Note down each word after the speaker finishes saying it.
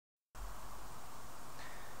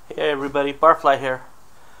Hey everybody, Barfly here.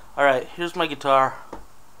 Alright, here's my guitar.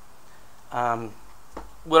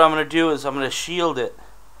 What I'm going to do is I'm going to shield it.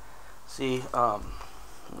 See,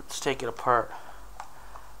 let's take it apart.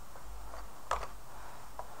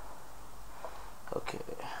 Okay,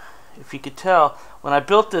 if you could tell, when I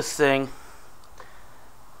built this thing,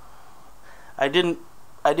 I didn't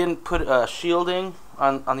put shielding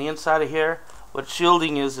on the inside of here. What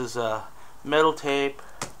shielding is metal tape.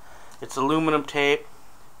 It's aluminum tape.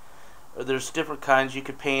 There's different kinds. You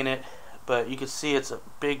could paint it, but you can see it's a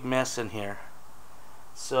big mess in here.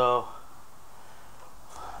 So,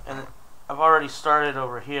 and I've already started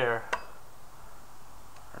over here.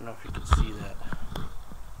 I don't know if you can see that.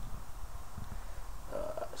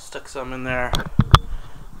 Stuck some in there,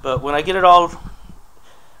 but when I get it all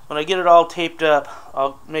taped up,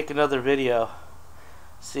 I'll make another video.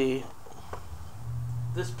 See,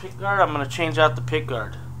 this pick guard, I'm going to change out the pick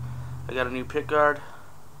guard. I got a new pick guard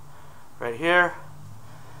right here,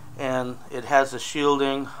 and it has the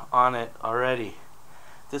shielding on it already.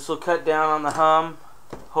 This will cut down on the hum,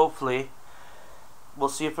 hopefully. We'll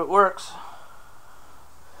see if it works.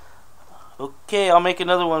 Okay, I'll make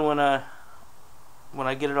another one when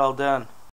I get it all done.